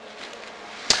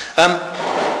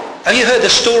Have you heard the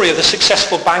story of the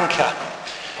successful banker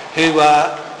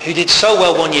who did so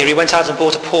well one year? He went out and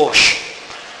bought a Porsche,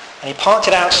 and he parked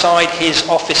it outside his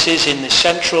offices in the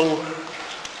central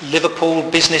Liverpool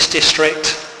business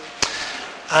district,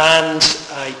 and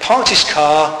he parked his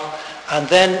car, and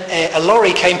then a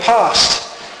lorry came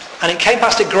past, and it came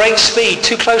past at great speed,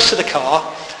 too close to the car,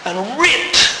 and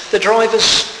ripped the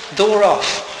driver's door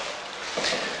off.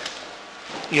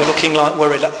 You're looking like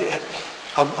worried.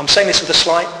 I'm saying this with a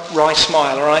slight wry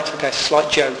smile, all right? Okay, slight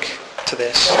joke to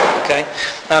this, okay?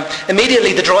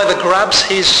 Immediately the driver grabs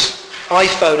his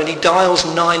iPhone and he dials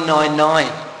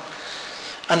 999.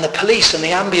 And the police and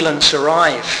the ambulance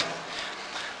arrive.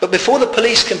 But before the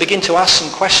police can begin to ask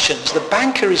some questions, the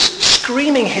banker is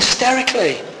screaming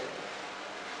hysterically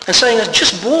and saying, "I've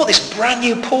just bought this brand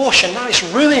new Porsche and now it's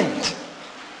ruined."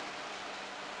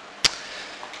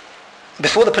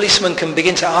 Before the policeman can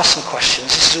begin to ask some questions,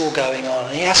 this is all going on,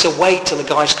 and he has to wait till the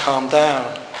guy's calmed down.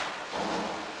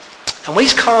 And when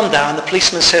he's calmed down, the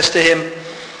policeman says to him,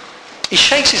 he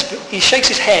shakes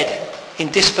his head in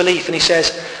disbelief, and he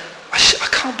says, I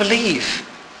can't believe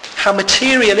how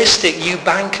materialistic you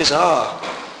bankers are.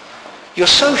 You're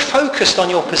so focused on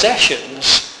your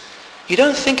possessions, you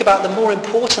don't think about the more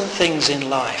important things in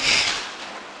life.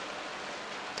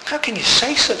 How can you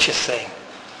say such a thing?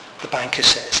 The banker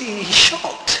says. He's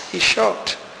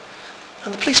shocked.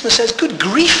 And the policeman says, "Good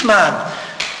grief, man.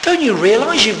 Don't you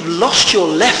realise you've lost your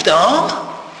left arm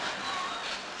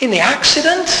in the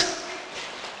accident?"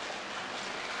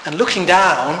 And looking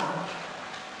down,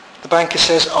 the banker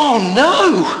says, "Oh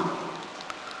no,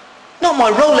 not my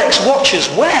Rolex watch as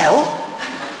well."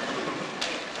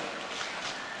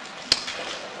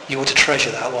 You ought to treasure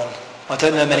that one. I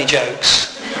don't know many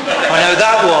jokes. I know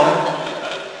that one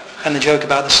and the joke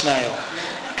about the snail.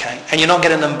 Okay, and you're not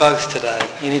getting them both today.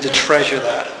 You need to treasure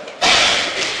that.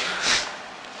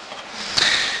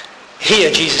 Here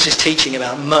Jesus is teaching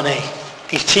about money.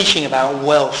 He's teaching about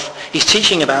wealth. He's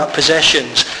teaching about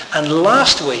possessions. And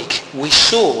last week we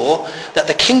saw that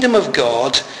the kingdom of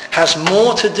God has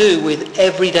more to do with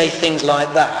everyday things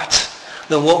like that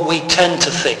than what we tend to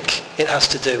think it has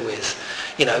to do with.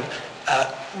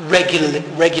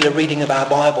 Regular reading of our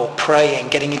Bible, praying,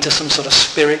 getting into some sort of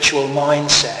spiritual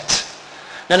mindset.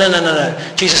 No.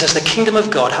 Jesus says the kingdom of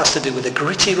God has to do with the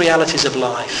gritty realities of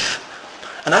life.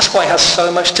 And that's why he has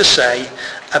so much to say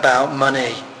about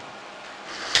money.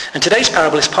 And today's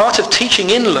parable is part of teaching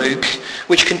in Luke,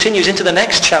 which continues into the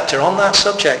next chapter on that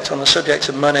subject, on the subject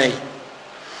of money.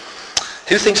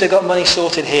 Who thinks they've got money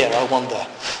sorted here, I wonder?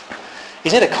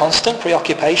 Isn't it a constant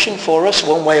preoccupation for us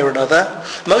one way or another?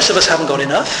 Most of us haven't got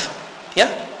enough.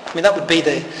 Yeah? I mean, that would be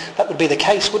the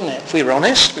case, wouldn't it? If we were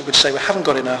honest, we would say we haven't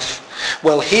got enough.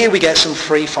 Well, here we get some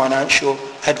free financial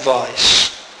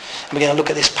advice. And we're going to look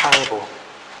at this parable.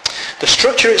 The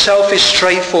structure itself is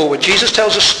straightforward. Jesus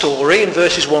tells a story in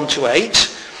verses 1 to 8,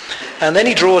 and then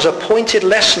he draws a pointed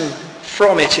lesson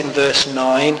from it in verse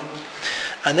 9.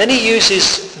 And then he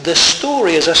uses the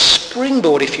story as a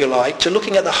springboard, if you like, to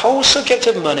looking at the whole subject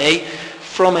of money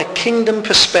from a kingdom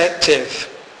perspective.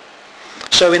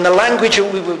 So in the language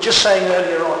we were just saying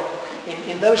earlier on,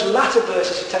 in those latter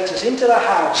verses, he takes us into the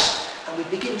house and we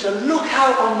begin to look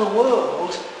out on the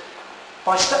world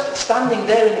by standing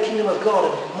there in the kingdom of God,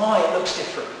 and it looks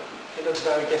different. It looks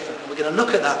very different. And we're going to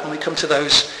look at that when we come to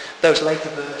those later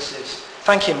verses.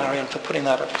 Thank you, Marion, for putting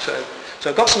that up. So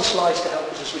I've got some slides to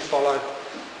help us as we follow.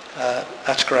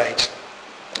 That's great.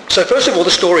 So first of all,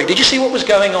 the story. Did you see what was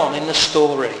going on in the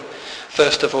story?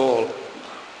 First of all,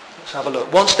 let's have a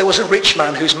look. Once there was a rich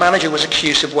man whose manager was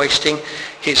accused of wasting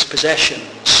his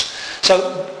possessions.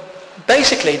 So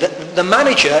basically, the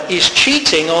manager is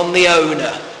cheating on the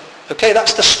owner. Okay,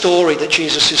 that's the story that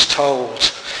Jesus has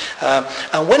told.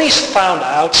 And when he's found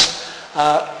out,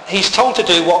 he's told to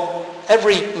do what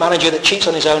every manager that cheats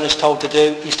on his owner is told to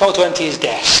do. He's told to empty his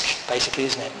desk, basically,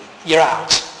 isn't it? You're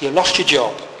out. You've lost your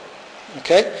job.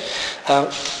 Okay?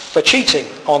 For cheating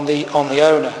on the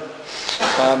owner.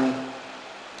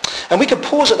 And we could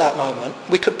pause at that moment.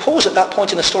 We could pause at that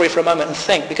point in the story for a moment and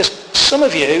think, because some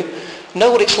of you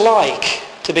know what it's like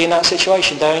to be in that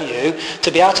situation, don't you?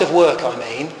 To be out of work, I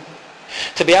mean.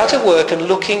 To be out of work and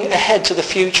looking ahead to the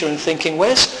future and thinking,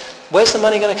 where's the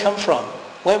money going to come from?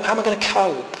 How am I going to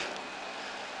cope?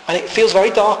 And it feels very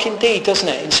dark indeed, doesn't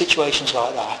it, in situations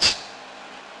like that?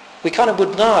 We kind of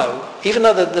would know, even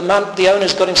though the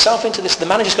owner's got himself into this, the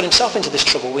manager's got himself into this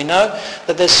trouble, we know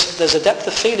that there's a depth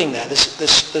of feeling there.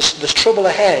 There's trouble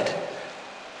ahead.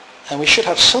 And we should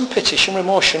have some pity, some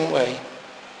remorse, shouldn't we?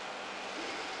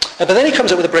 But then he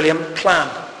comes up with a brilliant plan.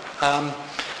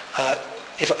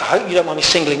 I hope you don't mind me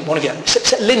singling one of you.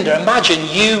 Linda, imagine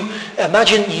you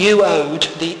owed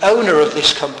the owner of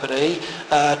this company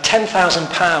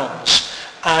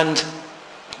 £10,000, and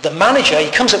the manager, he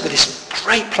comes up with this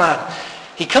great plan.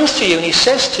 He comes to you and he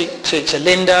says to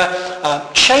Linda,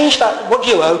 change that, what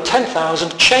you owe,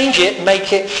 10,000, change it,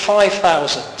 make it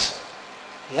 5,000.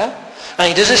 Yeah? And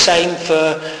he does the same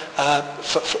for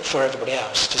everybody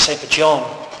else. He does the same for John.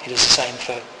 He does the same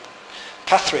for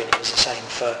Catherine. He does the same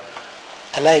for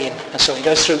Elaine. And so he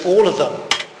goes through all of them,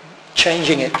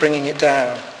 changing it, bringing it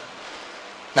down.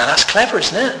 Now that's clever,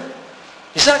 isn't it?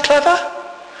 Is that clever?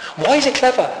 Why is it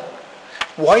clever?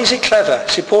 Why is it clever?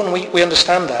 It's important we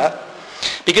understand that.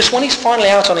 Because when he's finally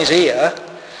out on his ear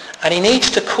and he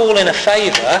needs to call in a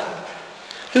favour,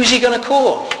 who's he going to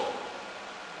call?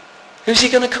 Who's he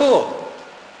going to call?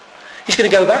 He's going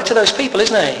to go back to those people,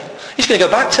 isn't he? He's going to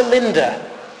go back to Linda.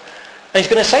 And he's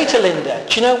going to say to Linda,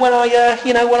 do you know when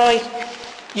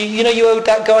you owed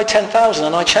that guy 10,000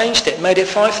 and I changed it, made it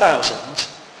 5,000?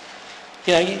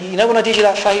 You know when I did you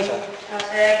that favour?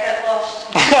 Get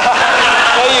lost.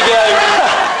 There you go.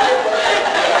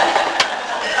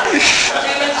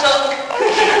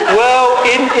 Well,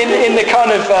 in the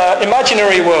kind of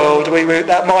imaginary world,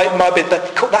 that might be,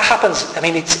 but that happens. I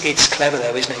mean, it's clever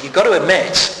though, isn't it? You've got to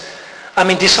admit. I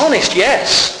mean, dishonest,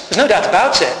 yes. There's no doubt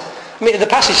about it. I mean, the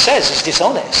passage says it's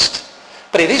dishonest,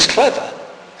 but it is clever.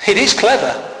 It is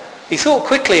clever. He thought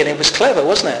quickly and it was clever,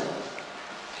 wasn't it?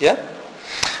 Yeah?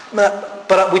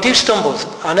 But we do stumble.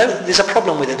 I know there's a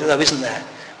problem with it though, isn't there?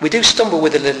 We do stumble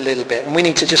with it a little bit, and we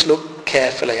need to just look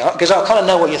carefully. Because I kind of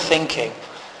know what you're thinking.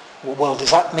 Well, does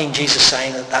that mean Jesus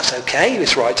saying that that's okay?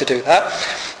 It's right to do that?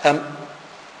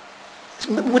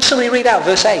 Would somebody read out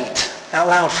verse 8 out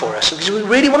loud for us? Because we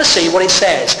really want to see what it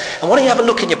says. And why don't you have a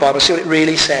look in your Bible and see what it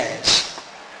really says?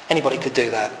 Anybody could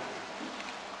do that.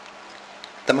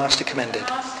 The master commended. The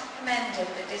master commended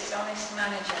the dishonest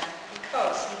manager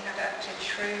because he had acted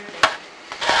shrewdly.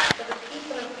 For the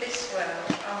people of this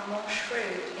world are more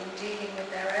shrewd in dealing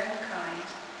with their own kind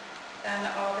than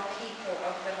are the people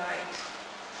of the light.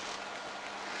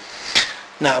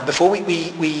 Now, before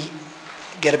we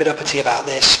get a bit uppity about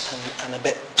this and a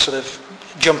bit sort of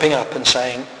jumping up and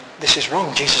saying, this is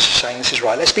wrong, Jesus is saying this is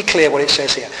right, let's be clear what it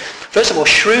says here. First of all,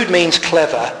 shrewd means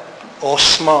clever or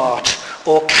smart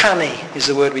or canny is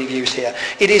the word we've used here.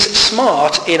 It is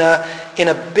smart in a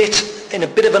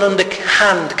bit of an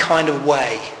underhand kind of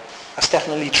way. That's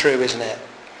definitely true, isn't it?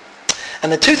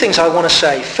 And the two things I want to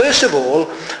say, first of all,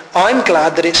 I'm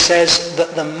glad that it says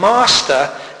that the master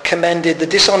commended the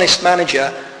dishonest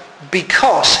manager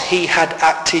because he had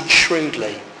acted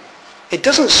shrewdly. It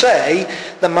doesn't say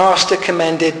the master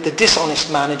commended the dishonest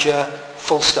manager,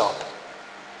 full stop.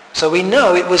 So we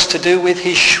know it was to do with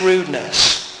his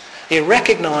shrewdness. He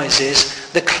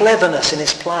recognizes the cleverness in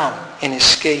his plan, in his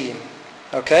scheme.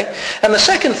 Okay? And the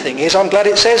second thing is, I'm glad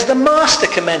it says the master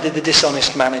commended the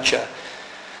dishonest manager.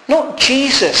 Not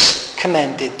Jesus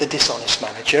commended the dishonest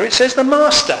manager. It says the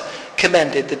master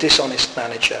commended the dishonest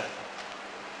manager.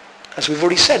 As we've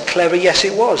already said, clever, yes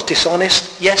it was.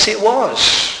 Dishonest, yes it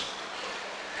was.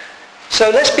 So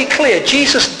let's be clear.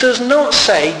 Jesus does not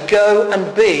say, go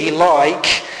and be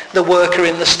like the worker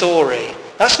in the story.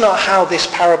 That's not how this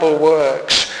parable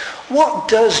works. What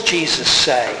does Jesus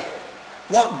say?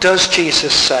 What does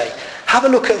Jesus say? Have a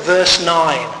look at verse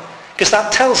 9, because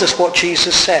that tells us what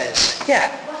Jesus says. Yeah.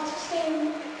 What does it say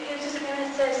when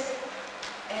it says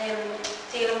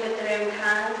dealing with their own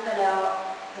kind that are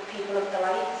the people of the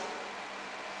light?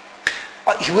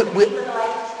 The people of the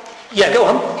light. Yeah, go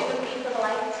on. The people of the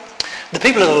light. The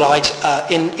people of the light,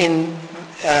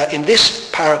 in this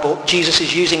parable, Jesus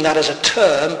is using that as a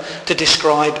term to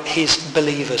describe his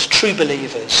believers, true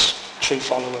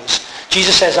followers.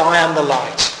 Jesus says, I am the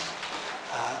light.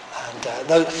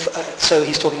 So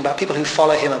he's talking about people who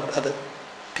follow him are the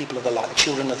people of the light, the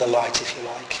children of the light, if you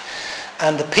like.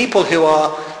 And the people who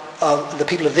are the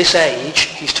people of this age,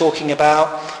 he's talking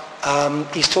about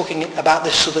this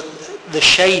sort of the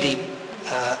shady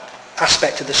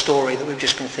aspect of the story that we've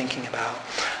just been thinking about.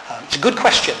 It's a good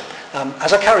question.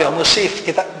 As I carry on, we'll see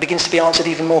if that begins to be answered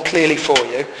even more clearly for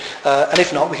you. And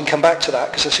if not, we can come back to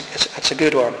that because it's a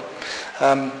good one.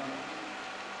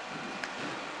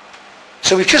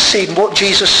 So we've just seen what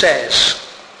Jesus says.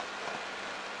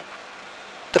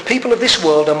 The people of this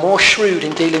world are more shrewd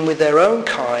in dealing with their own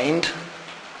kind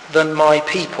than my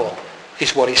people,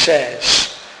 is what he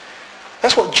says.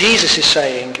 That's what Jesus is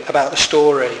saying about the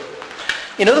story.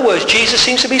 In other words, Jesus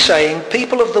seems to be saying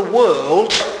people of the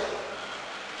world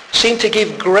seem to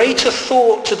give greater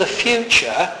thought to the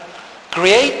future,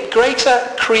 greater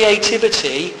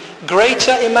creativity,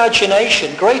 greater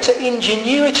imagination, greater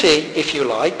ingenuity, if you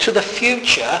like, to the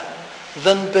future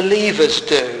than believers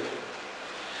do.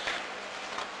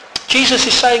 Jesus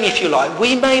is saying, if you like,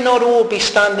 we may not all be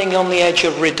standing on the edge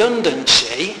of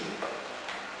redundancy,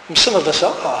 and some of us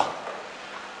are.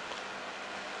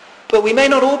 But we may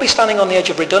not all be standing on the edge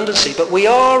of redundancy, but we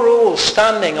are all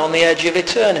standing on the edge of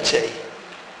eternity.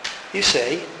 You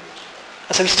see?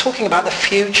 And so he's talking about the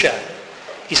future.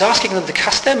 He's asking them to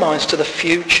cast their minds to the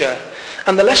future.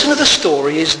 And the lesson of the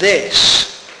story is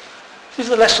this. This is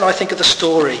the lesson, I think, of the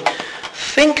story.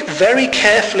 Think very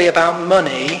carefully about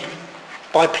money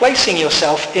by placing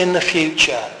yourself in the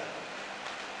future.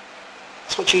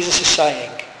 That's what Jesus is saying.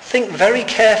 Think very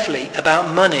carefully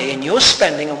about money and your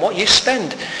spending and what you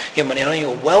spend your money on,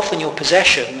 your wealth and your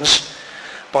possessions,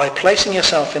 by placing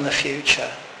yourself in the future.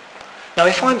 Now,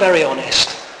 if I'm very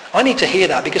honest, I need to hear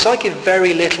that because I give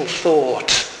very little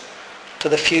thought to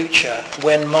the future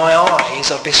when my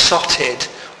eyes are besotted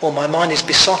or my mind is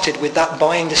besotted with that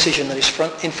buying decision that is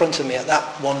in front of me at that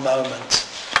one moment.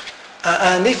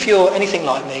 And if you're anything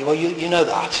like me, well, you know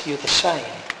that. You're the same.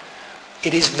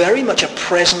 It is very much a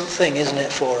present thing, isn't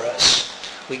it, for us?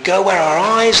 We go where our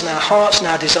eyes and our hearts and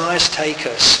our desires take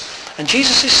us. And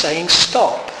Jesus is saying,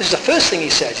 stop. This is the first thing he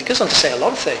says. He goes on to say a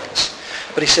lot of things.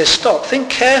 But he says, stop. Think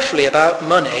carefully about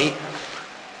money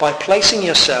by placing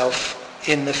yourself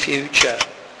in the future.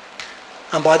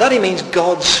 And by that he means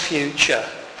God's future.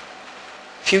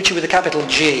 Future with a capital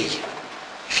G,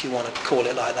 if you want to call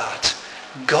it like that.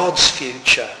 God's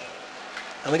future.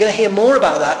 And we're going to hear more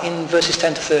about that in verses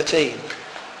 10 to 13.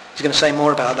 He's going to say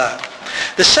more about that.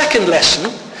 The second lesson,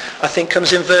 I think,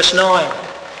 comes in verse 9.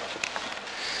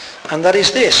 And that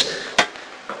is this.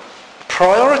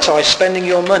 Prioritize spending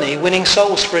your money winning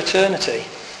souls for eternity.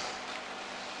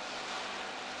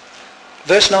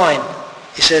 Verse 9,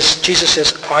 Jesus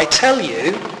says, I tell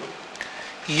you,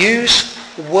 use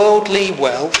worldly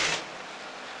wealth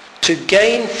to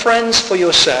gain friends for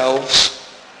yourselves,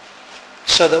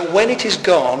 so that when it is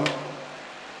gone,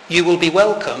 you will be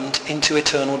welcomed into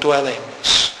eternal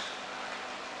dwellings.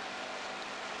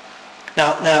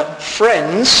 Now,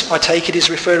 friends, I take it, is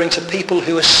referring to people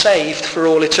who are saved for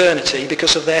all eternity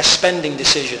because of their spending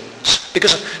decisions.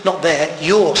 Because of, not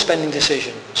your spending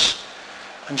decisions.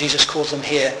 And Jesus calls them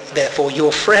here, therefore,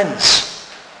 your friends.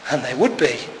 And they would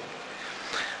be.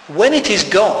 When it is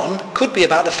gone, could be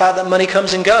about the fact that money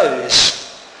comes and goes.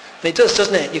 And it does,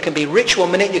 doesn't it? You can be rich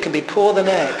one minute, you can be poor the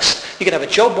next. You can have a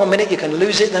job one minute, you can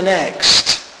lose it the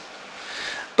next.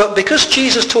 But because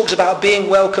Jesus talks about being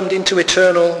welcomed into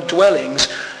eternal dwellings,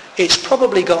 it's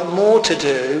probably got more to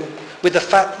do with the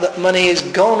fact that money is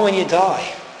gone when you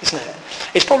die, isn't it?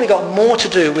 It's probably got more to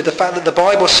do with the fact that the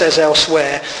Bible says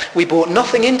elsewhere, we brought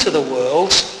nothing into the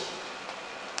world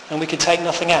and we can take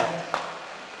nothing out.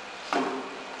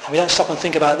 And we don't stop and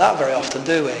think about that very often,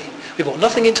 do we? We brought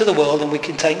nothing into the world and we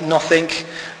can take nothing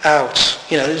out.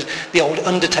 You know, there's the old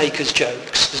undertaker's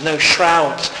jokes. There's no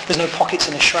shrouds. There's no pockets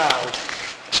in a shroud.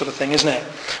 Sort of thing, isn't it?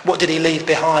 What did he leave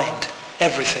behind?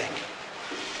 Everything.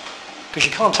 Because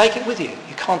you can't take it with you.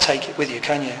 You can't take it with you,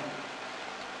 can you?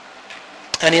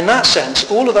 And in that sense,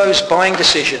 all of those buying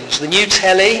decisions, the new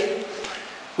telly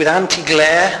with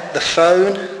anti-glare, the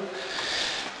phone,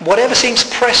 whatever seems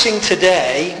pressing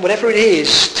today, whatever it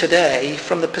is today,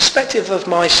 from the perspective of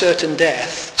my certain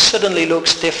death, suddenly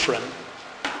looks different,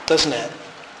 doesn't it?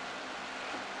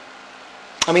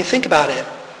 I mean, think about it.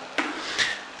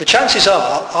 The chances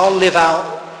are I'll live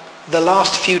out the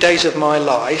last few days of my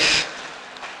life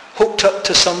hooked up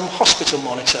to some hospital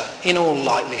monitor, in all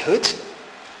likelihood.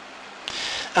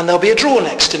 And there'll be a drawer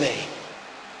next to me.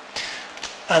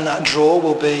 And that drawer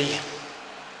will be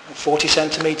 40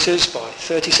 centimetres by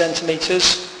 30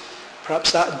 centimetres,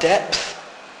 perhaps that depth.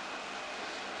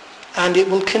 And it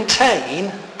will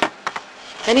contain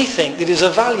anything that is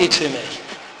of value to me,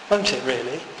 won't it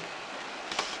really?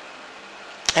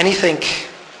 Anything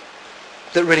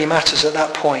that really matters at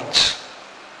that point.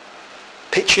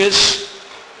 Pictures,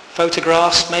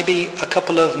 photographs, maybe a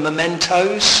couple of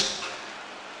mementos.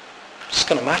 It's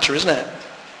going to matter, isn't it?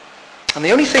 And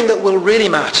the only thing that will really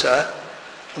matter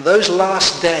those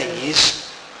last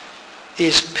days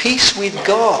is peace with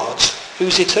God,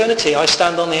 whose eternity I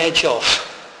stand on the edge of.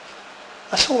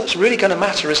 That's all that's really going to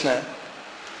matter, isn't it?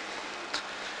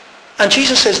 And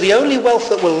Jesus says the only wealth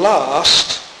that will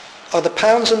last are the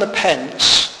pounds and the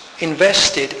pence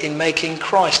invested in making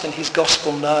Christ and his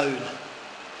gospel known.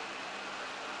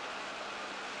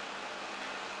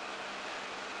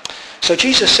 So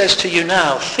Jesus says to you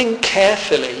now, think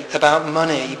carefully about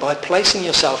money by placing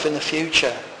yourself in the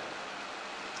future.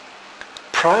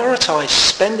 Prioritize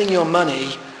spending your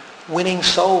money winning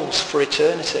souls for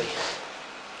eternity.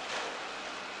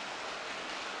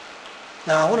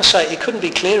 Now, I want to say it couldn't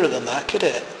be clearer than that, could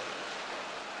it?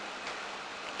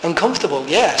 Uncomfortable,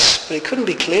 yes, but it couldn't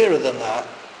be clearer than that.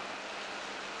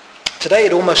 Today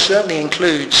it almost certainly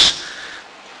includes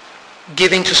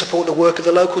giving to support the work of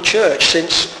the local church,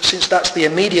 since that's the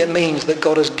immediate means that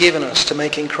God has given us to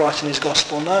making Christ and his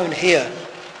gospel known here,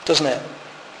 doesn't it?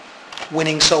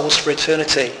 Winning souls for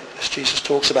eternity, as Jesus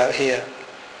talks about here.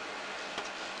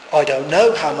 I don't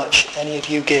know how much any of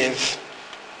you give.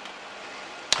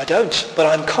 I don't, but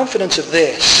I'm confident of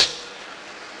this.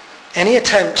 Any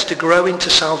attempts to grow into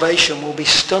salvation will be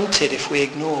stunted if we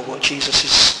ignore what Jesus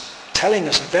is telling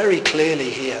us very clearly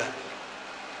here.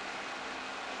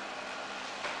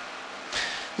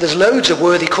 There's loads of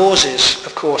worthy causes,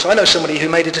 of course. I know somebody who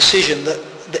made a decision that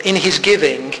in his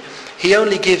giving, he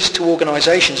only gives to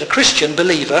organisations, a Christian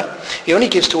believer, he only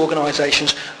gives to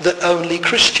organisations that only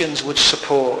Christians would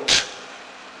support.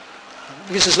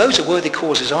 Because there's loads of worthy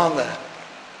causes, aren't there?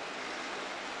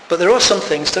 But there are some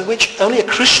things to which only a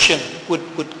Christian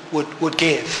would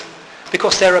give,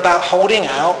 because they're about holding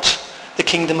out the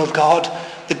kingdom of God,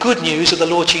 the good news of the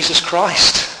Lord Jesus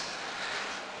Christ.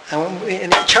 And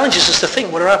it challenges us to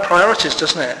think, what are our priorities,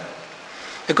 doesn't it?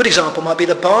 A good example might be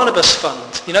the Barnabas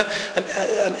Fund,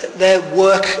 their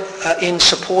work in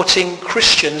supporting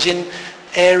Christians in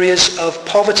areas of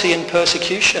poverty and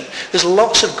persecution. There's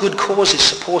lots of good causes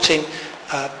supporting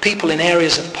people in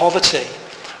areas of poverty.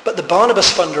 But the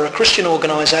Barnabas Fund are a Christian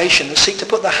organisation that seek to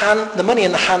put the money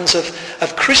in the hands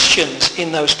of Christians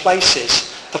in those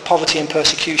places of poverty and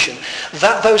persecution,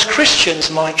 that those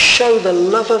Christians might show the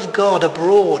love of God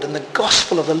abroad and the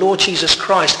gospel of the Lord Jesus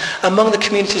Christ among the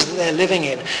communities that they're living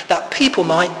in, that people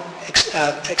might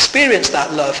experience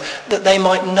that love, that they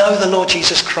might know the Lord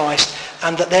Jesus Christ,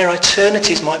 and that their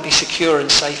eternities might be secure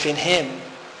and safe in him.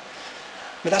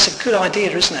 I mean, that's a good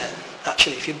idea, isn't it?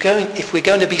 Actually, if we're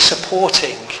going to be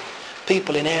supporting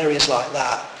people in areas like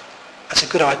that, that's a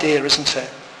good idea, isn't it?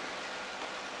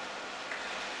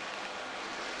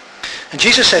 And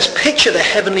Jesus says, picture the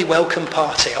heavenly welcome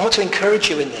party. I want to encourage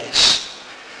you in this,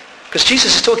 because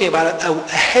Jesus is talking about a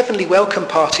heavenly welcome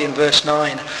party in verse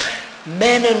 9.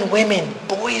 Men and women,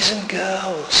 boys and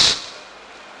girls.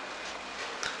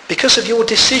 Because of your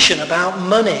decision about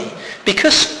money,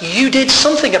 because you did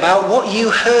something about what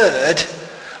you heard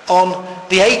on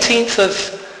the 18th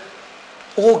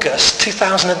of August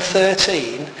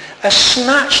 2013, are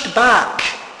snatched back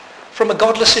from a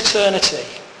godless eternity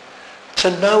to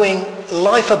knowing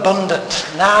life abundant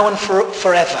now and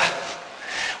forever.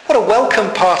 What a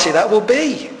welcome party that will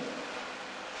be.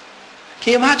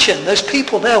 Can you imagine those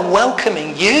people there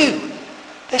welcoming you?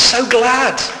 They're so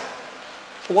glad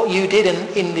for what you did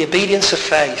in the obedience of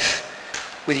faith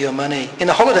with your money. In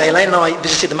the holiday, Elaine and I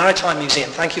visited the Maritime Museum.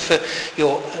 Thank you for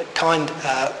your kind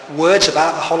words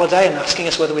about the holiday and asking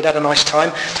us whether we'd had a nice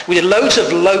time. We did loads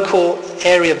of local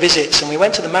area visits, and we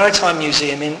went to the Maritime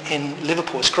Museum in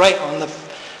Liverpool. It's great on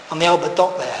the Albert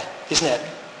Dock there, isn't it?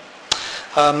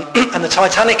 And the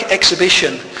Titanic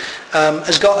exhibition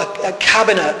has got a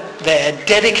cabinet there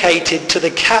dedicated to the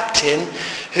captain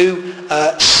who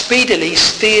speedily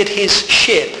steered his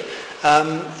ship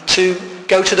to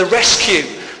go to the rescue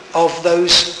of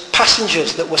those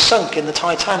passengers that were sunk in the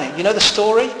Titanic. You know the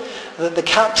story? The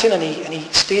captain, and he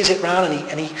steers it round,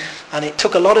 and it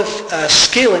took a lot of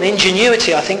skill and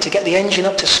ingenuity, I think, to get the engine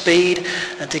up to speed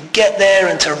and to get there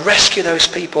and to rescue those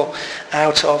people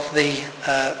out of the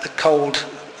cold,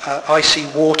 icy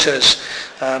waters.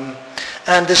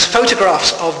 And there's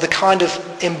photographs of the kind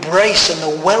of embrace and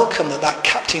the welcome that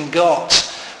captain got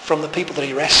from the people that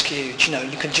he rescued. You know,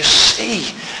 you can just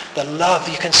see the love,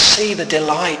 you can see the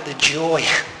delight, the joy,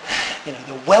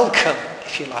 the welcome,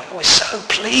 if you like. Oh, we're so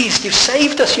pleased. You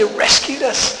saved us. You rescued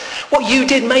us. What you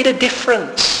did made a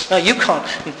difference. No, you can't.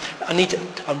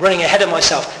 I'm running ahead of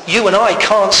myself. You and I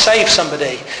can't save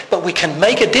somebody, but we can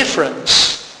make a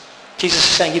difference. Jesus is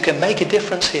saying you can make a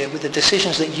difference here with the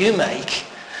decisions that you make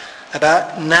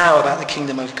about the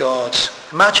kingdom of God.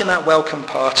 Imagine that welcome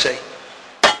party.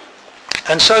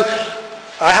 And so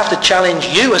I have to challenge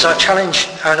you as I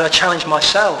challenge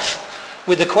myself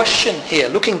with the question here.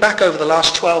 Looking back over the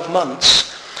last 12 months,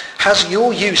 has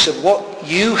your use of what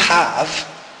you have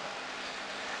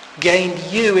gained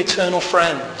you eternal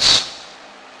friends?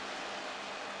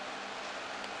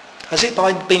 Has it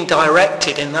been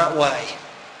directed in that way?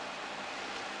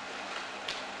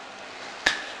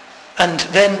 And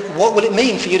then what will it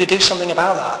mean for you to do something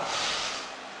about that?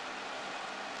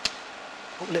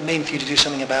 What will it mean for you to do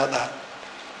something about that?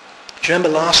 Do you remember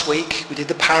last week we did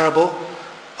the parable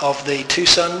of the two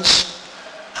sons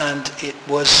And it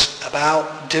was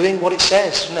about doing what it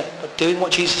says, isn't it? But doing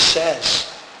what Jesus says.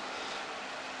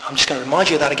 I'm just going to remind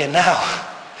you of that again now,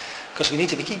 because we need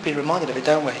to keep being reminded of it,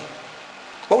 don't we?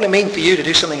 What will it mean for you to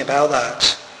do something about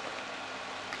that?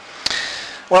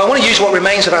 Well, I want to use what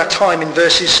remains of our time in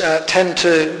verses 10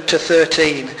 to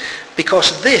 13,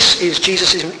 because this is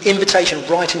Jesus' invitation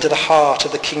right into the heart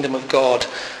of the kingdom of God,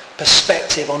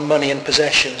 perspective on money and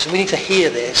possessions. And we need to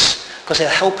hear this, because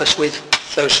it'll help us with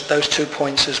those 2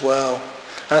 points as well.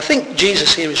 And I think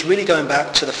Jesus here is really going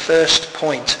back to the first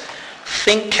point.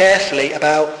 Think carefully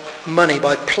about money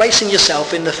by placing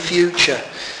yourself in the future.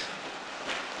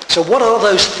 So what are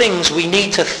those things we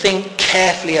need to think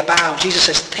carefully about? Jesus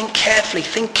says, think carefully,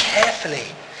 think carefully.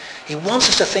 He wants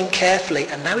us to think carefully,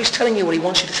 and now he's telling you what he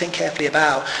wants you to think carefully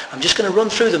about. I'm just going to run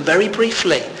through them very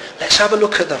briefly. Let's have a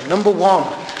look at them. Number one,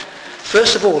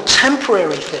 first of all,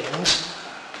 temporary things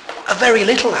are very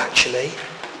little actually.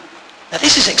 Now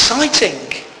this is exciting.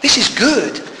 This is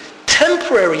good.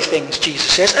 Temporary things,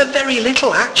 Jesus says, are very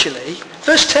little actually.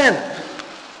 Verse 10.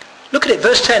 Look at it,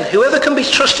 verse 10. Whoever can be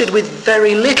trusted with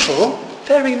very little,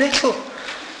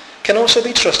 can also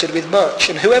be trusted with much.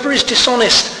 And whoever is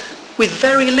dishonest with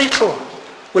very little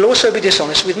will also be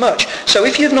dishonest with much. So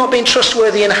if you've not been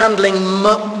trustworthy in handling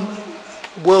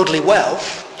worldly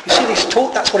wealth, you see this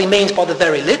talk, that's what he means by the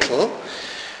very little,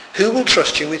 who will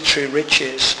trust you with true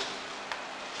riches?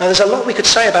 Now there's a lot we could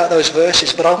say about those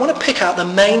verses, but I want to pick out the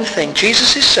main thing.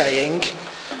 Jesus is saying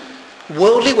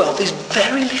worldly wealth is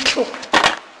very little.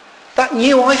 That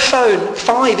new iPhone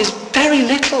 5 is very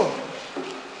little.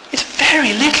 It's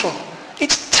very little.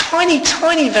 It's tiny,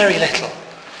 tiny, very little.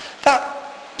 That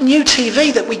new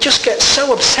TV that we just get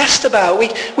so obsessed about,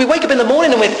 we wake up in the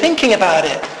morning and we're thinking about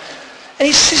it. And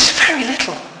it's very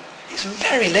little. It's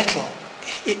very little.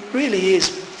 It really is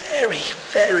very,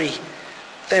 very,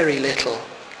 very little.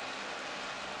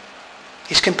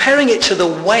 He's comparing it to the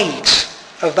weight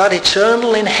of that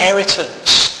eternal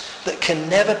inheritance that can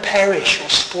never perish or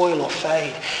spoil or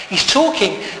fade. He's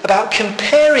talking about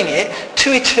comparing it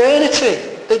to eternity,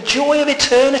 the joy of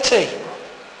eternity,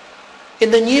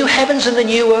 in the new heavens and the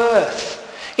new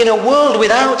earth, in a world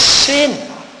without sin,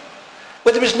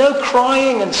 where there is no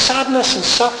crying and sadness and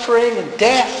suffering and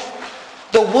death,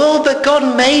 the world that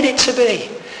God made it to be.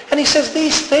 And he says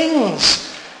these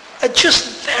things are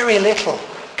just very little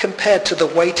compared to the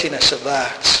weightiness of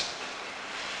that.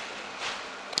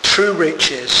 True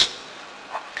riches.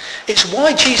 It's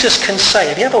why Jesus can say,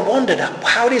 have you ever wondered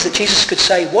how it is that Jesus could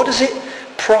say, what does it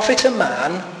profit a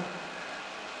man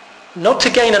not to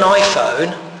gain an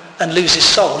iPhone and lose his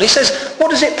soul? He says,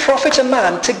 what does it profit a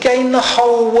man to gain the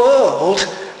whole world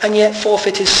and yet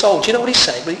forfeit his soul? Do you know what he's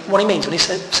saying? What he means when he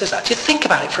says that? Do you think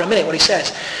about it for a minute what he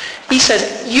says? He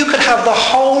says, you could have the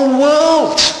whole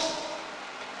world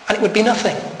and it would be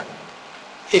nothing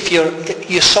if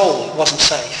your soul wasn't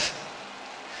safe.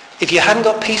 If you hadn't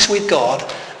got peace with God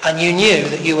and you knew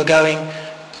that you were going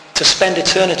to spend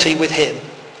eternity with him,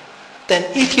 then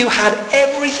if you had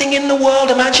everything in the world,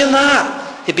 imagine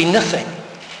that, it'd be nothing.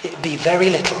 It'd be very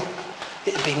little.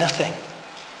 It'd be nothing.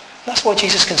 That's why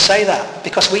Jesus can say that,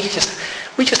 because we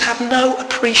just have no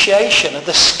appreciation of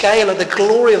the scale, of the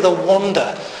glory, of the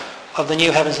wonder of the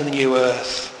new heavens and the new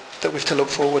earth that we've to look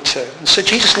forward to. And so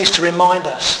Jesus needs to remind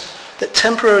us that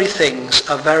temporary things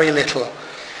are very little,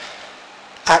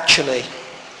 actually.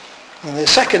 And the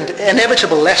second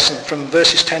inevitable lesson from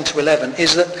verses 10 to 11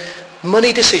 is that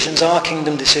money decisions are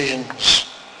kingdom decisions.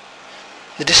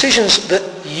 The decisions that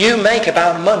you make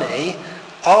about money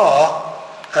are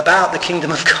about the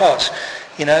kingdom of God.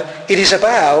 You know, it is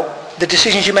about the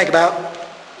decisions you make about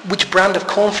which brand of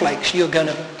cornflakes you're going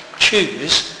to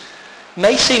choose.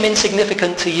 May seem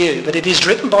insignificant to you, but it is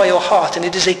driven by your heart, and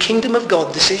it is a kingdom of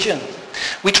God decision.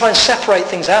 We try and separate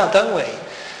things out, don't we?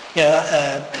 You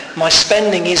know, my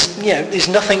spending is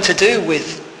nothing to do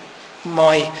with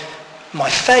my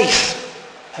faith.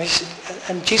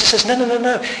 And Jesus says,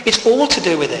 no. It's all to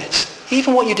do with it.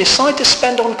 Even what you decide to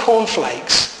spend on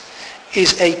cornflakes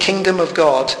is a kingdom of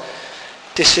God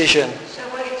decision. So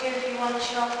what do you do if you want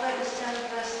chocolate instead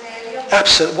of a cereal?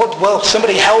 Absolutely. Well,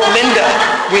 somebody help Linda.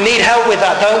 We need help with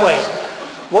that, don't we?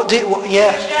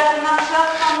 Yeah.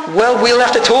 Well, we'll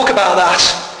have to talk about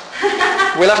that.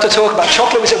 We'll have to talk about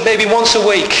chocolate maybe once a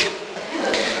week.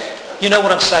 You know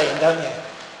what I'm saying, don't you?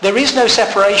 There is no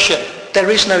separation. There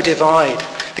is no divide.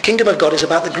 The kingdom of God is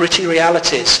about the gritty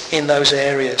realities in those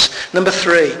areas. Number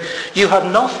 3, you have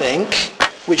nothing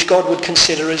which God would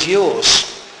consider as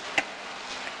yours.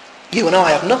 You and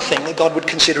I have nothing that God would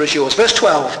consider as yours. Verse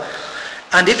 12,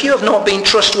 And if you have not been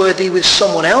trustworthy with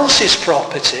someone else's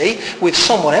property,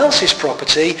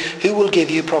 who will give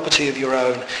you property of your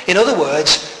own? In other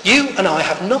words, you and I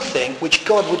have nothing which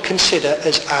God would consider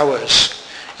as ours.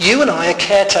 You and I are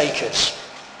caretakers,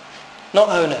 not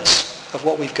owners of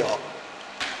what we've got.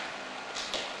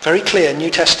 Very clear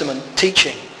New Testament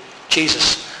teaching,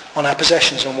 Jesus, on our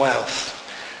possessions and wealth.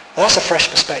 Well, that's a fresh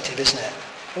perspective, isn't it?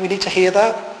 And we need to hear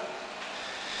that.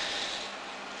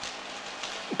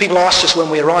 People asked us when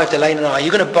we arrived, Elaine and I, are you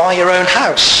going to buy your own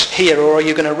house here or are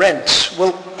you going to rent?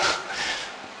 Well,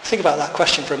 think about that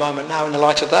question for a moment now in the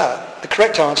light of that. The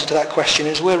correct answer to that question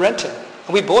is we're renting.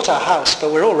 And we bought our house,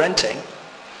 but we're all renting.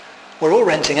 We're all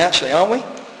renting actually, aren't we?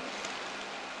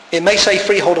 It may say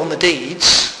freehold on the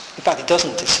deeds. In fact, it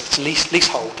doesn't. It's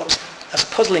leasehold. That's a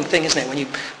puzzling thing, isn't it? When you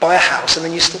buy a house and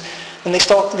then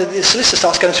the solicitor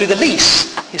starts going through the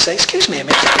lease. You say, excuse me a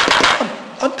minute,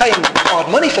 I'm paying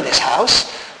hard money for this house.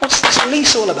 What's this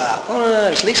lease all about? Oh, no,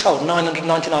 it's leasehold,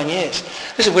 999 years.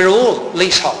 Listen, we're all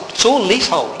leasehold. It's all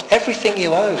leasehold. Everything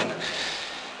you own,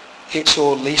 it's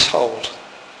all leasehold.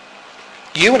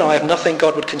 You and I have nothing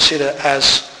God would consider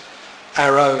as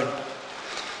our own.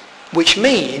 Which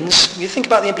means, you think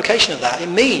about the implication of that, it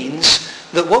means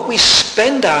that what we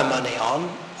spend our money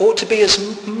on ought to be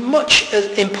as much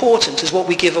as important as what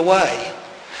we give away.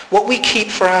 What we keep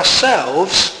for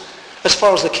ourselves, as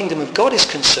far as the kingdom of God is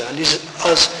concerned,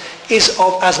 is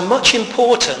of as much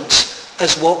importance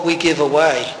as what we give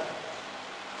away.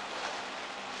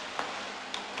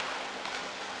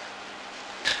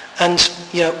 And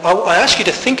I ask you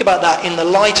to think about that in the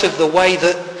light of the way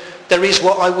that there is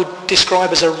what I would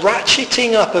describe as a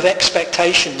ratcheting up of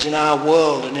expectations in our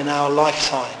world and in our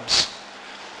lifetimes.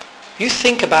 You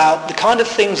think about the kind of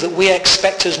things that we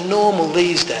expect as normal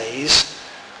these days,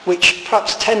 which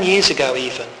perhaps 10 years ago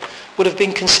even would have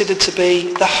been considered to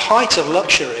be the height of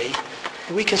luxury,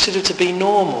 we consider to be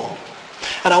normal.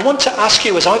 And I want to ask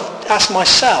you, as I've asked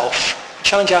myself,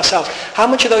 challenge ourselves, how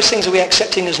much of those things are we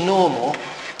accepting as normal?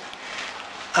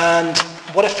 And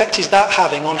what effect is that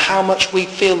having on how much we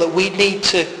feel that we need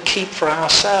to keep for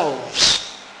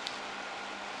ourselves?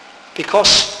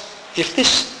 Because if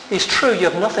this is true, you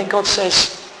have nothing God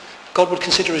says God would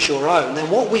consider as your own, then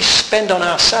what we spend on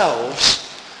ourselves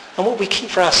and what we keep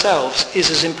for ourselves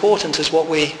is as important as what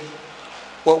we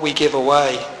give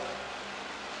away.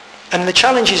 And the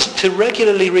challenge is to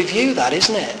regularly review that,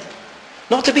 isn't it?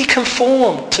 Not to be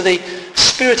conformed to the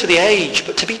spirit of the age,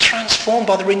 but to be transformed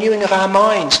by the renewing of our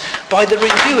minds, by the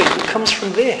renewing that comes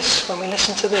from this, when we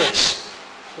listen to this.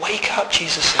 Wake up,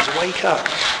 Jesus says, wake up.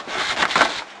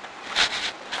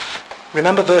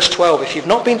 Remember verse 12, if you've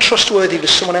not been trustworthy with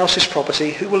someone else's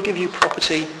property, who will give you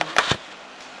property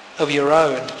of your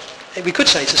own? We could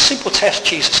say it's a simple test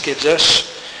Jesus gives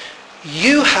us.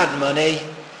 You had money,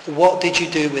 what did you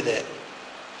do with it?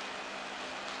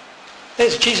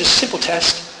 There's Jesus' simple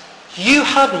test. You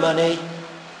had money,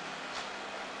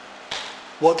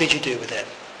 what did you do with it?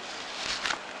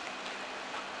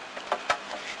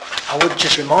 I would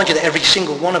just remind you that every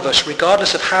single one of us,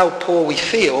 regardless of how poor we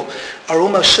feel, are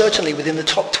almost certainly within the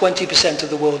top 20% of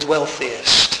the world's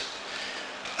wealthiest.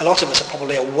 A lot of us are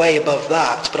probably way above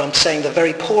that, but I'm saying the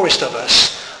very poorest of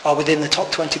us are within the top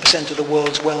 20% of the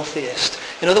world's wealthiest.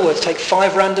 In other words, take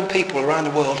 5 random people around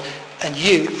the world and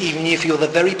you, even if you're the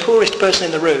very poorest person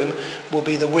in the room, will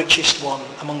be the richest one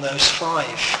among those 5.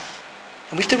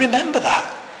 And we have to remember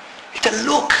that. We have to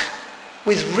look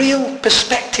with real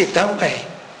perspective, don't we?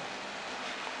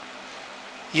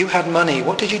 You had money.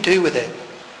 What did you do with it?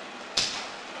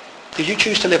 Did you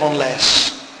choose to live on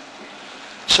less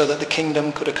so that the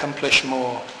kingdom could accomplish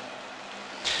more?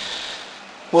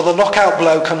 Well, the knockout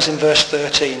blow comes in verse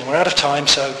 13. We're out of time,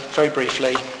 so very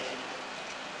briefly.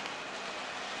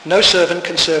 No servant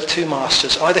can serve 2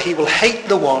 masters. Either he will hate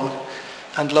the one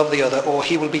and love the other, or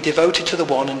he will be devoted to the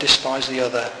one and despise the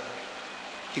other.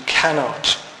 You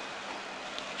cannot.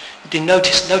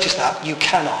 Notice that. You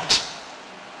cannot.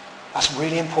 That's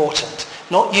really important.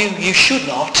 Not you should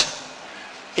not.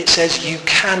 It says you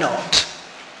cannot.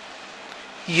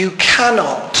 You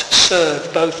cannot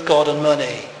serve both God and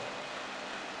money.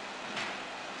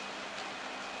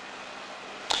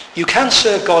 You can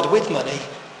serve God with money,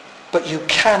 but you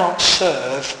cannot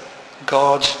serve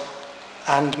God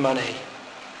and money.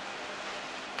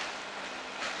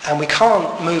 And we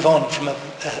can't move on from a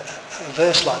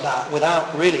verse like that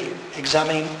without really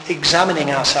examining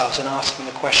ourselves and asking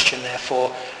the question, therefore,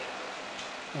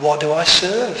 what do I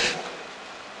serve?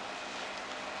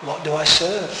 What do I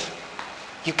serve?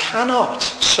 You cannot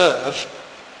serve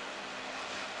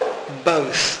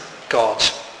both God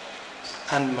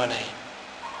and money.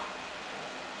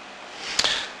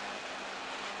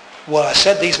 Well, I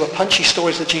said these were punchy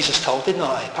stories that Jesus told, didn't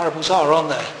I? Parables are, aren't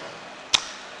they?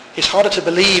 It's harder to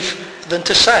believe than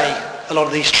to say a lot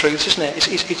of these truths, isn't it?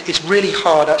 It's really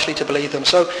hard actually to believe them.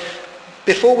 So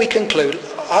before we conclude,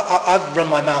 I've run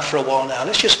my mouth for a while now.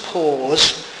 Let's just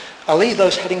pause. I'll leave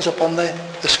those headings up on the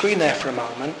screen there for a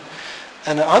moment.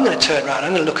 And I'm going to turn around,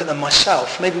 I'm going to look at them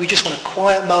myself. Maybe we just want a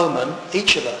quiet moment,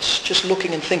 each of us, just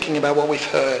looking and thinking about what we've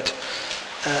heard.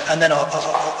 And then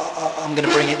I'm going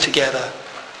to bring it together.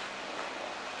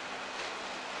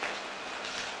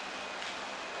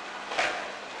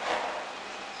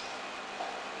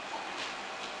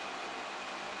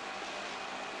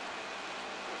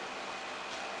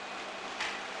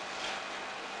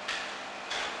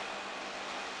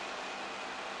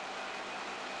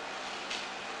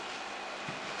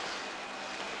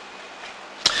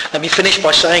 Let me finish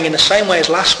by saying, in the same way as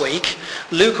last week,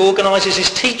 Luke organises his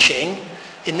teaching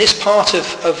in this part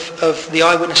of the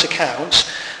eyewitness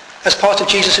accounts as part of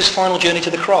Jesus' final journey to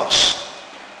the cross.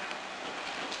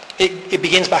 It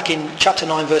begins back in chapter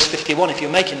 9 verse 51. If you're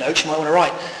making notes, you might want to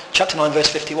write chapter 9 verse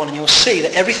 51, and you'll see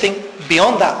that everything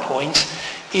beyond that point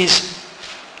is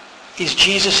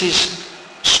Jesus'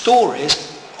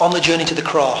 stories on the journey to the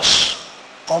cross.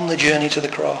 On the journey to the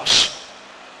cross.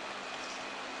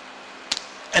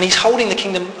 And he's holding the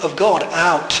kingdom of God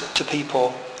out to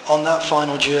people on that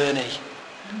final journey.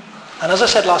 And as I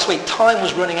said last week, time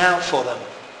was running out for them.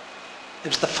 It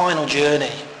was the final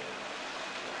journey.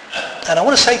 And I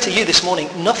want to say to you this morning,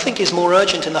 nothing is more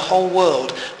urgent in the whole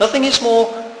world, nothing is more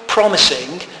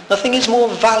promising, nothing is more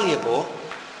valuable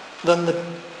than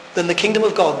the kingdom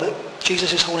of God that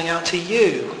Jesus is holding out to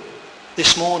you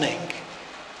this morning.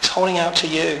 He's holding out to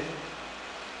you.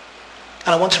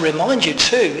 And I want to remind you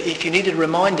too, if you needed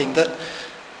reminding, that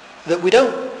we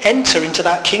don't enter into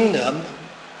that kingdom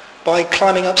by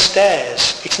climbing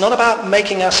upstairs. It's not about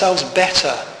making ourselves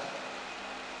better.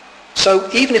 So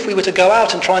even if we were to go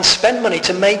out and try and spend money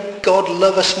to make God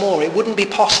love us more, it wouldn't be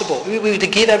possible. If we were to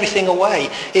give everything away,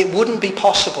 it wouldn't be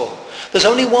possible. There's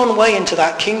only one way into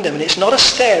that kingdom, and it's not a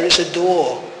stair, it's a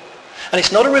door. And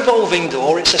it's not a revolving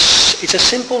door, it's a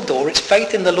simple door. It's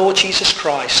faith in the Lord Jesus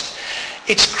Christ.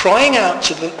 It's crying out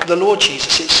to the Lord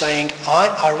Jesus. It's saying,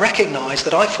 I recognise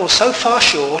that I fall so far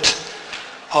short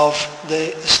of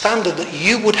the standard that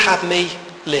you would have me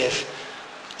live.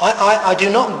 I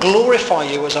do not glorify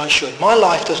you as I should. My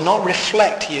life does not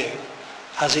reflect you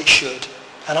as it should.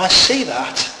 And I see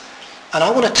that. And I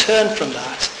want to turn from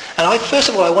that. And first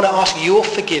of all, I want to ask your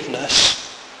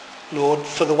forgiveness, Lord,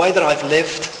 for the way that I've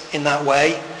lived in that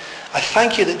way. I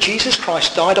thank you that Jesus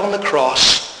Christ died on the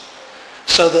cross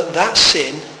so that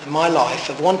sin in my life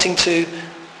of wanting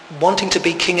to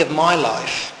be king of my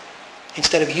life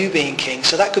instead of you being king,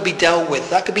 so that could be dealt with,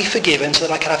 that could be forgiven, so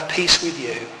that I could have peace with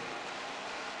you.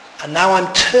 And now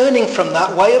I'm turning from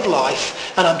that way of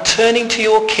life, and I'm turning to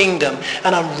your kingdom,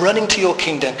 and I'm running to your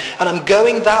kingdom, and I'm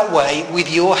going that way with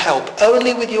your help.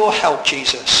 Only with your help,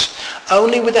 Jesus.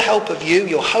 Only with the help of you,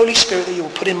 your Holy Spirit that you will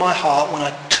put in my heart when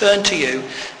I turn to you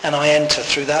and I enter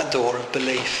through that door of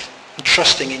belief.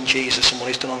 Trusting in Jesus and what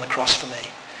he's done on the cross for me.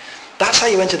 That's how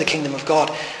you enter the kingdom of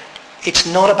God.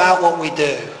 It's not about what we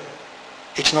do.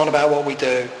 It's not about what we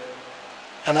do.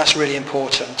 And that's really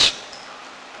important.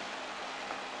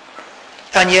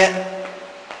 And yet,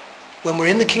 when we're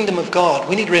in the kingdom of God,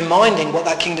 we need reminding what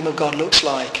that kingdom of God looks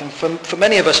like. And for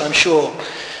many of us, I'm sure,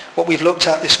 what we've looked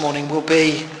at this morning will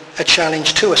be a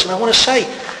challenge to us. And I want to say,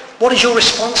 what is your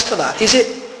response to that? Is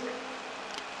it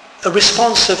a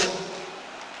response of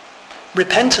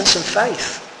repentance and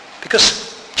faith?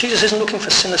 Because Jesus isn't looking for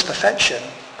sinless perfection.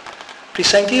 But he's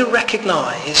saying, do you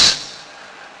recognise,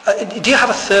 do you have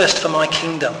a thirst for my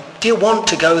kingdom? Do you want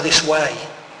to go this way?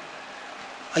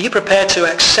 Are you prepared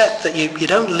to accept that you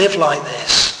don't live like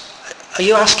this? Are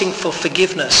you asking for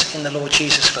forgiveness in the Lord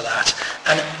Jesus for that?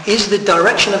 And is the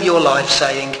direction of your life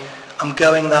saying, I'm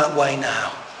going that way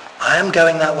now. I am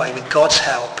going that way with God's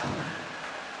help.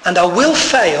 And I will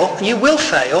fail, and you will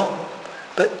fail,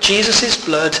 but Jesus'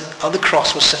 blood on the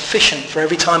cross was sufficient for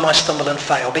every time I stumble and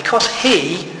fail, because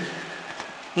he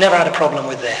never had a problem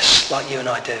with this like you and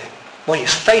I do. Well, he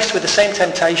was faced with the same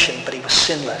temptation, but he was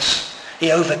sinless.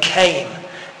 He overcame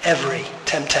every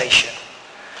temptation,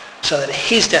 so that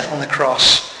his death on the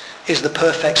cross is the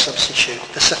perfect substitute,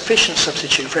 the sufficient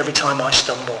substitute for every time I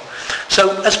stumble.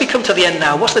 So as we come to the end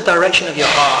now, what's the direction of your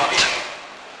heart?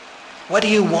 Where do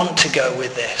you want to go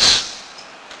with this?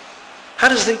 How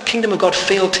does the kingdom of God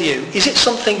feel to you? Is it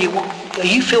something you want? Do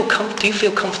you feel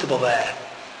comfortable there?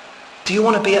 Do you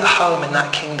want to be at home in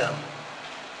that kingdom?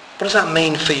 What does that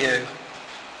mean for you?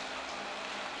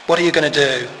 What are you going to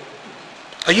do?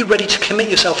 Are you ready to commit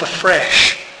yourself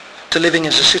afresh to living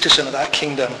as a citizen of that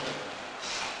kingdom.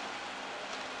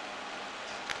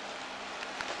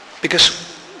 Because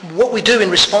what we do in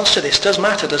response to this does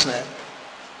matter, doesn't it?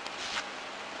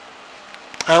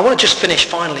 And I want to just finish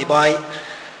finally by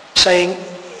saying,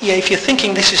 yeah, if you're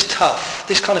thinking this is tough,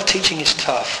 this kind of teaching is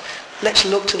tough, let's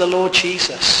look to the Lord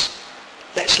Jesus.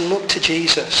 Let's look to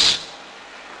Jesus.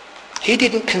 He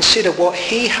didn't consider what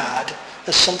he had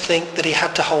as something that he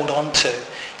had to hold on to.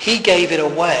 He gave it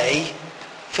away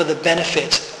for the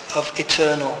benefit of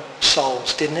eternal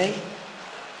souls, didn't he?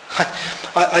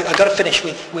 I got to finish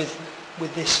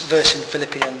with this verse in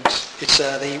Philippians.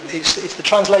 It's the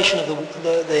translation of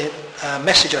the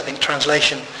Message, I think,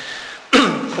 translation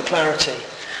for clarity.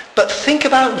 But think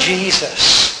about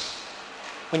Jesus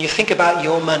when you think about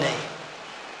your money.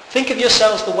 Think of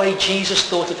yourselves the way Jesus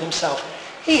thought of himself.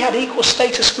 He had equal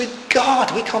status with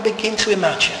God. We can't begin to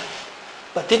imagine.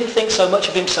 But didn't think so much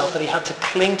of himself that he had to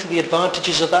cling to the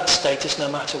advantages of that status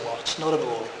no matter what. Not at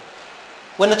all.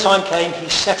 When the time came, he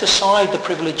set aside the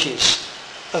privileges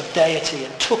of deity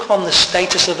and took on the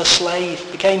status of a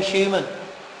slave, became human.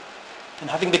 And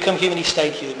having become human, he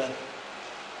stayed human.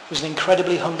 It was an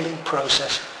incredibly humbling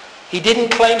process. He didn't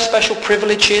claim special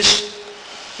privileges.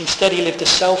 Instead, he lived a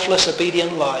selfless,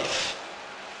 obedient life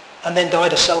and then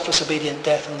died a selfless, obedient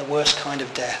death, and the worst kind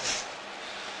of death.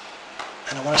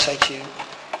 And I want to say to you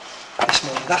this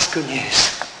morning, that's good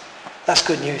news. That's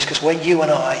good news, because when you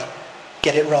and I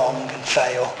get it wrong and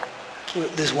fail,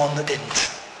 there's one that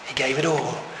didn't. He gave it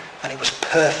all, and it was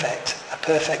perfect, a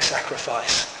perfect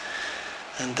sacrifice.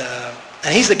 And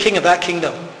he's the king of that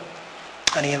kingdom,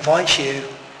 and he invites you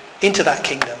into that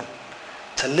kingdom,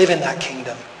 to live in that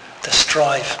kingdom, to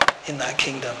strive in that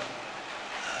kingdom,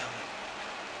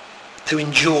 to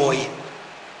enjoy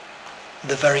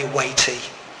the very weighty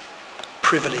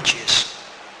privileges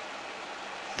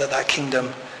that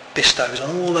kingdom bestows on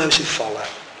all those who follow.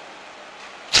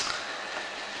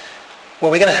 Well,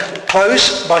 we're going to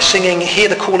close by singing Hear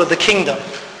the Call of the Kingdom.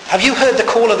 Have you heard the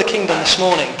call of the kingdom this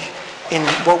morning in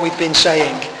what we've been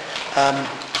saying?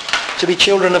 To be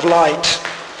children of light.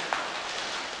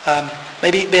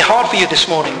 Maybe it'd be hard for you this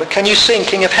morning, but can you sing,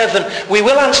 King of Heaven? We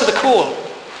will answer the call.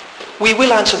 We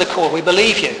will answer the call. We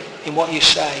believe you in what you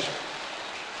say.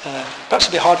 Perhaps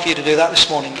it'd be hard for you to do that this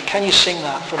morning, but can you sing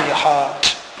that from your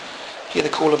heart? Hear the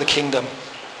call of the kingdom.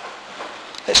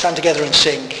 Let's stand together and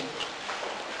sing.